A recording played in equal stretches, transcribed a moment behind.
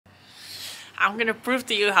I'm gonna prove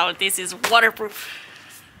to you how this is waterproof.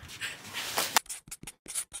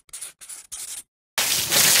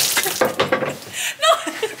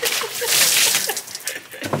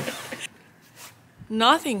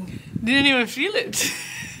 Nothing. Didn't even feel it.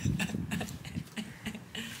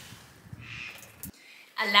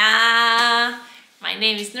 Hola! My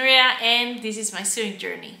name is Nuria and this is my sewing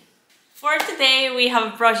journey. For today we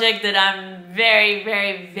have a project that I'm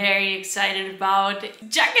very excited about.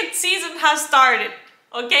 Jacket season has started,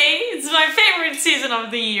 okay? It's my favorite season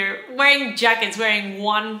of the year. Wearing jackets, wearing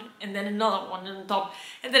one and then another one on top,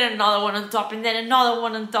 and then another one on top, and then another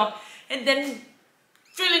one on top, and then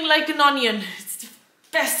feeling like an onion. It's the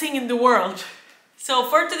best thing in the world. So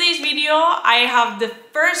for today's video, I have the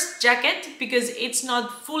first jacket because it's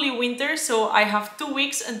not fully winter, so I have 2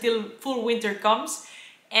 weeks until full winter comes,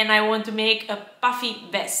 and I want to make a puffy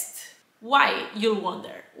vest. Why, you'll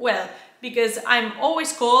wonder? Well, because I'm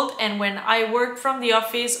always cold, and when I work from the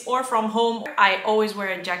office or from home, I always wear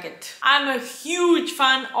a jacket. I'm a huge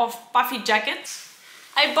fan of puffy jackets.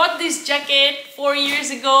 I bought this jacket 4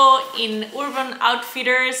 years ago in Urban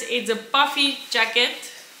Outfitters. It's a puffy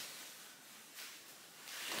jacket.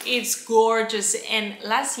 It's gorgeous, and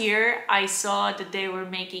last year I saw that they were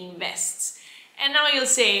making vests. And now you'll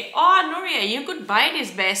say, oh Nuria, you could buy this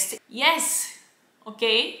vest. Yes,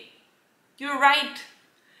 okay, you're right.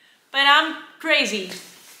 But I'm crazy.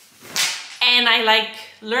 And I like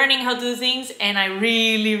learning how to do things, and I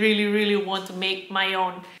really want to make my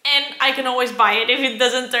own. And I can always buy it if it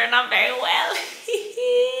doesn't turn out very well.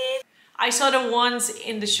 I saw the ones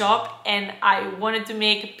in the shop and I wanted to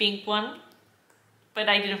make a pink one, but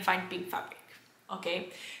I didn't find pink fabric, okay?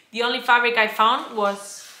 The only fabric I found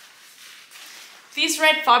was this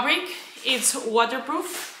red fabric. It's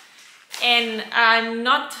waterproof and I'm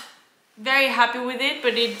not very happy with it,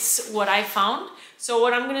 but it's what I found. So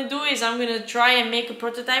what I'm gonna do is I'm gonna try and make a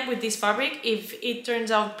prototype with this fabric. If it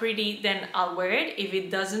turns out pretty, then I'll wear it. If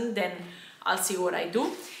it doesn't, then I'll see what I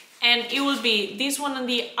do. And it will be this one on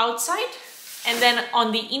the outside, and then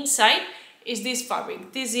on the inside is this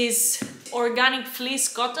fabric. This is organic fleece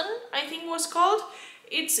cotton, I think it was called.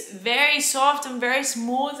 It's very soft and very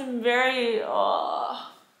smooth and very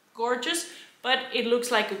gorgeous, but it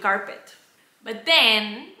looks like a carpet. But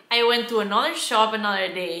then I went to another shop another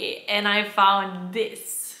day and I found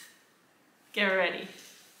this. Get ready.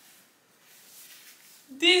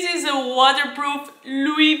 This is a waterproof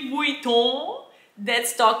Louis Vuitton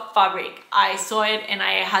deadstock fabric. I saw it and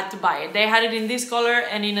I had to buy it. They had it in this color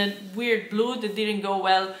and in a weird blue that didn't go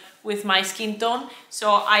well with my skin tone,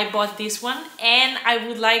 so I bought this one. And I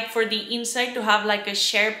would like for the inside to have like a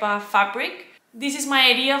Sherpa fabric. This is my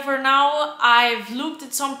idea for now. I've looked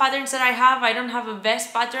at some patterns that I have. I don't have a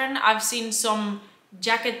vest pattern. I've seen some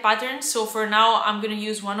jacket patterns, so for now I'm gonna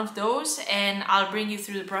use one of those and I'll bring you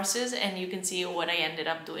through the process and you can see what I ended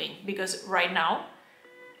up doing, because right now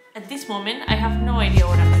at this moment I have no idea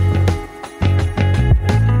what I'm gonna do.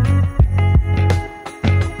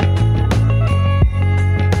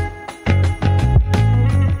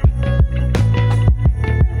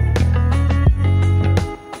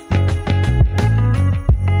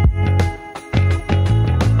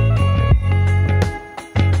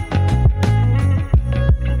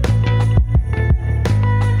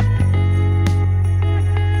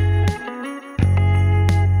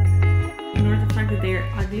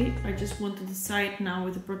 I just want to decide now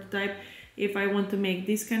with the prototype if I want to make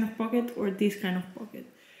this kind of pocket or this kind of pocket.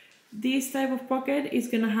 This type of pocket is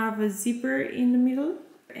gonna have a zipper in the middle,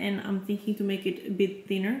 and I'm thinking to make it a bit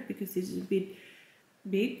thinner because this is a bit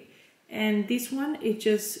big. And this one is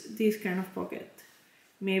just this kind of pocket.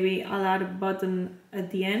 Maybe I'll add a button at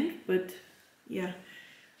the end, but yeah.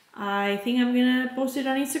 I think I'm gonna post it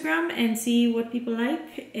on Instagram and see what people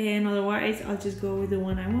like, and otherwise I'll just go with the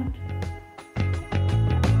one I want.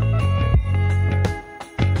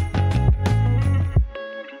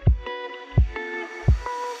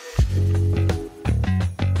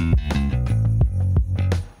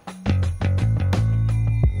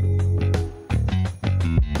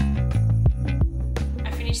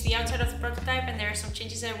 The outside of the prototype, and there are some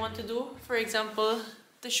changes I want to do. For example,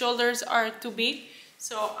 the shoulders are too big,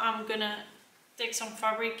 so I'm gonna take some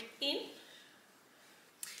fabric in.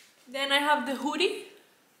 Then I have the hoodie.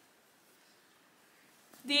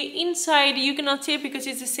 The inside you cannot see it because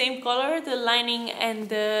it's the same color, the lining and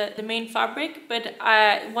the main fabric, but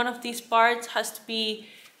one of these parts has to be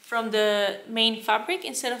from the main fabric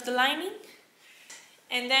instead of the lining.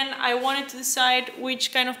 And then I wanted to decide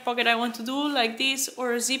which kind of pocket I want to do, like this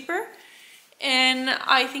or a zipper. And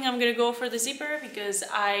I think I'm gonna go for the zipper because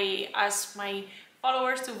as my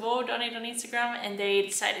followers to vote on it on Instagram, and they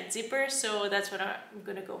decided zipper, so that's what I'm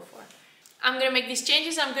gonna go for. I'm gonna make these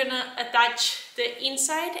changes. I'm gonna attach the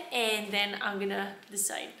inside, and then I'm gonna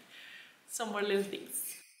decide some more little things.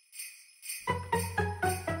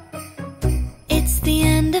 It's the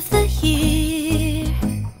end of the year.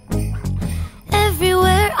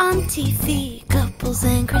 Everywhere on TV, couples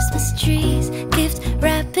and Christmas trees, gift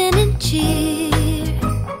wrapping and cheer.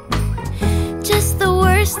 Just the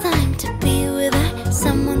worst time to be without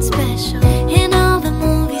someone special. In all the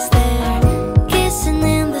movies they're kissing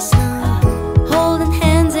in the snow, holding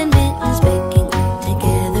hands and mittens, baking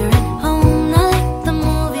together at home. I like the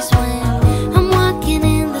movies when I'm walking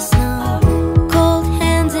in the snow, cold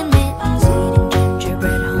hands and mittens, eating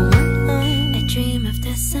gingerbread home alone. I dream of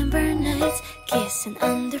December nights, kissing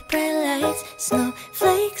under bright lights,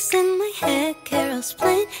 snowflakes in my hair, carols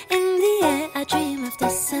playing in the air. I dream of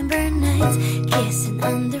December nights, kissing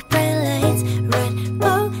under bright lights, red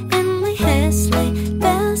bow in my hair, sleigh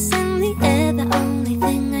bells in the air. The only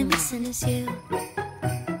thing I'm missing is you.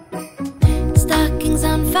 Stockings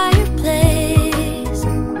on fireplace,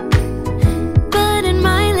 but in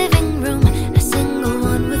my living room, a single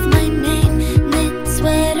one with my name, knit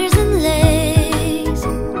sweaters and lace.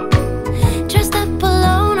 Dressed up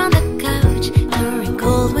alone on the couch during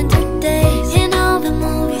cold winter days. In all the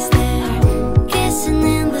movies they're kissing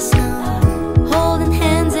in the snow, holding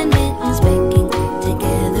hands and mittens, baking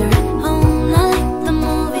together at home. I like the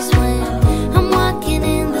movies when I'm walking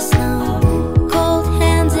in the snow, cold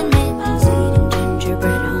hands and mittens, eating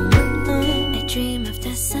gingerbread home alone. I dream of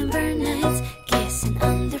December nights, kissing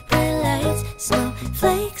under bright lights,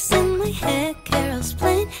 snowflakes in my hair, carols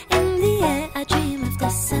playing in the air. I dream of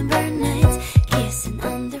December nights, kissing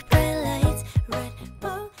under bright lights, red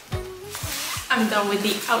bow in my hair. I'm done with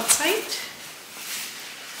the outside.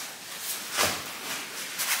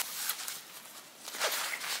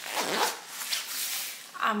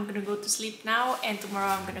 I'm gonna go to sleep now, and tomorrow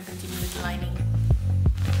I'm gonna continue with the lining.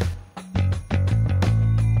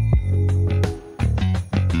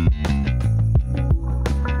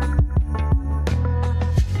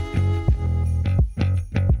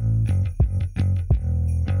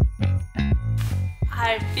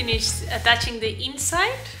 I finished attaching the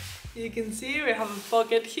inside. You can see we have a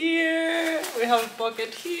pocket here, we have a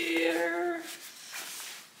pocket here.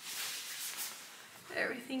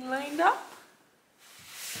 Everything lined up.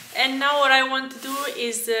 And now what I want to do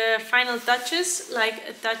is the final touches, like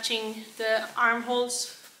attaching the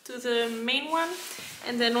armholes to the main one,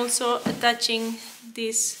 and then also attaching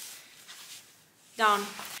this down.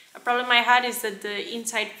 A problem I had is that the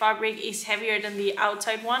inside fabric is heavier than the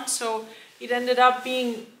outside one, so it ended up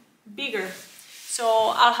being bigger. So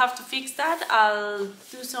I'll have to fix that. I'll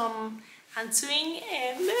do some hand sewing,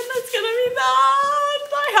 and then that's gonna be done.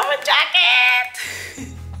 I have a jacket!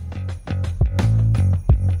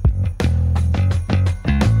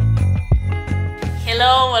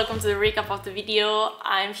 Hello, welcome to the recap of the video.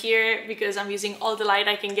 I'm here because I'm using all the light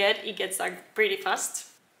I can get. It gets dark pretty fast.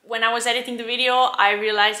 When I was editing the video, I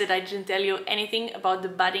realized that I didn't tell you anything about the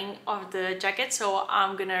batting of the jacket, so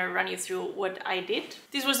I'm gonna run you through what I did.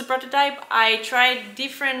 This was the prototype. I tried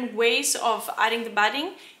different ways of adding the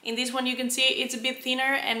batting. In this one you can see it's a bit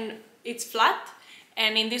thinner and it's flat,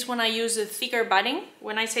 and in this one I use a thicker batting.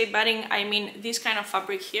 When I say batting, I mean this kind of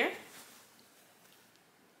fabric here.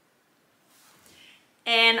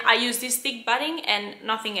 And I use this thick batting and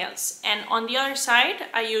nothing else. And on the other side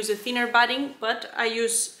I use a thinner batting, but I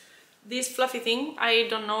use this fluffy thing, I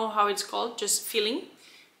don't know how it's called, just filling,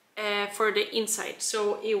 for the inside.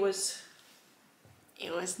 So it was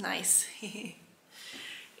nice.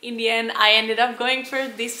 In the end I ended up going for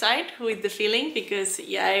this side with the filling because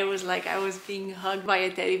yeah, it was like I was being hugged by a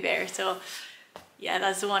teddy bear. So yeah,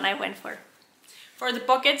 that's the one I went for. For the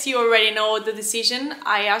pockets, you already know the decision.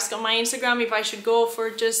 I asked on my Instagram if I should go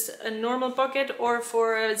for just a normal pocket or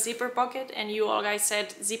for a zipper pocket, and you all guys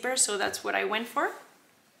said zipper, so that's what I went for.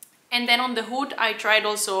 And then on the hood, I tried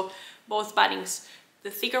also both battings,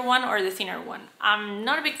 the thicker one or the thinner one. I'm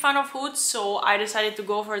not a big fan of hoods, so I decided to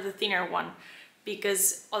go for the thinner one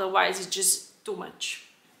because otherwise it's just too much.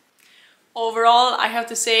 Overall, I have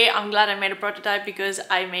to say I'm glad I made a prototype because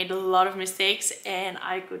I made a lot of mistakes and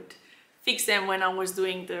I could fix them when I was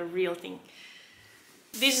doing the real thing.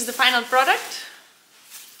 This is the final product.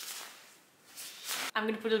 I'm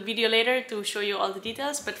gonna put a video later to show you all the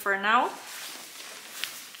details, but for now,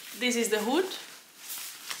 this is the hood,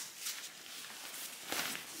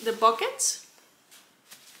 the pockets.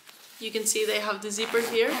 You can see they have the zipper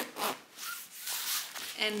here,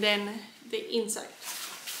 and then the inside.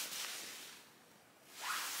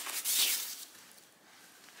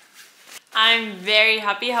 I'm very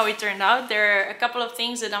happy how it turned out. There are a couple of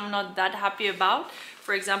things that I'm not that happy about.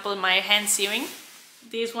 For example, my hand sewing.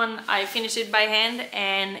 This one I finished it by hand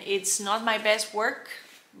and it's not my best work,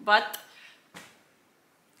 but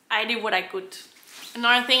I did what I could.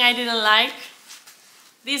 Another thing I didn't like,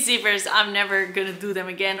 these zippers, I'm never gonna do them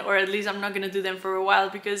again, or at least I'm not gonna do them for a while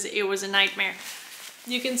because it was a nightmare.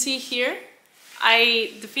 You can see here,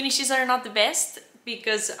 the finishes are not the best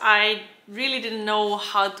because I really didn't know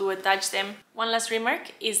how to attach them. One last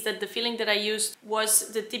remark is that the feeling that I used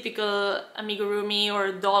was the typical amigurumi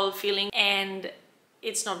or doll feeling, and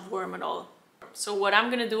it's not warm at all. So what I'm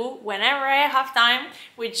gonna do whenever I have time,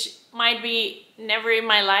 which might be never in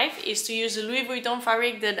my life, is to use the Louis Vuitton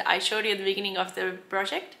fabric that I showed you at the beginning of the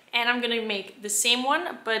project. And I'm gonna make the same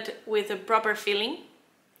one, but with a proper filling,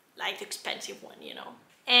 like the expensive one, you know.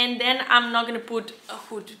 And then I'm not gonna put a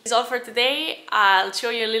hood. That's all for today. I'll show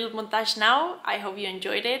you a little montage now. I hope you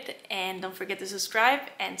enjoyed it, and don't forget to subscribe,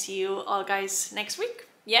 and see you all guys next week.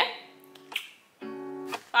 Yeah?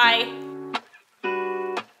 Bye!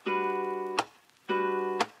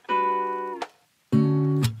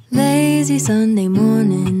 Lazy Sunday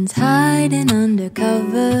mornings, hiding under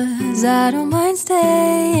covers. I don't mind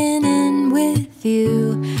staying in with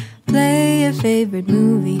you. Play your favorite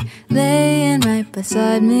movie, laying right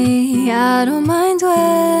beside me. I don't mind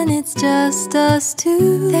when it's just us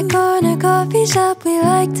two. That corner coffee shop we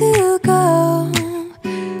like to go.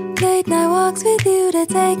 Late night walks with you to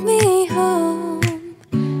take me home.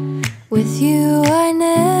 With you I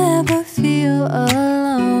never feel alone.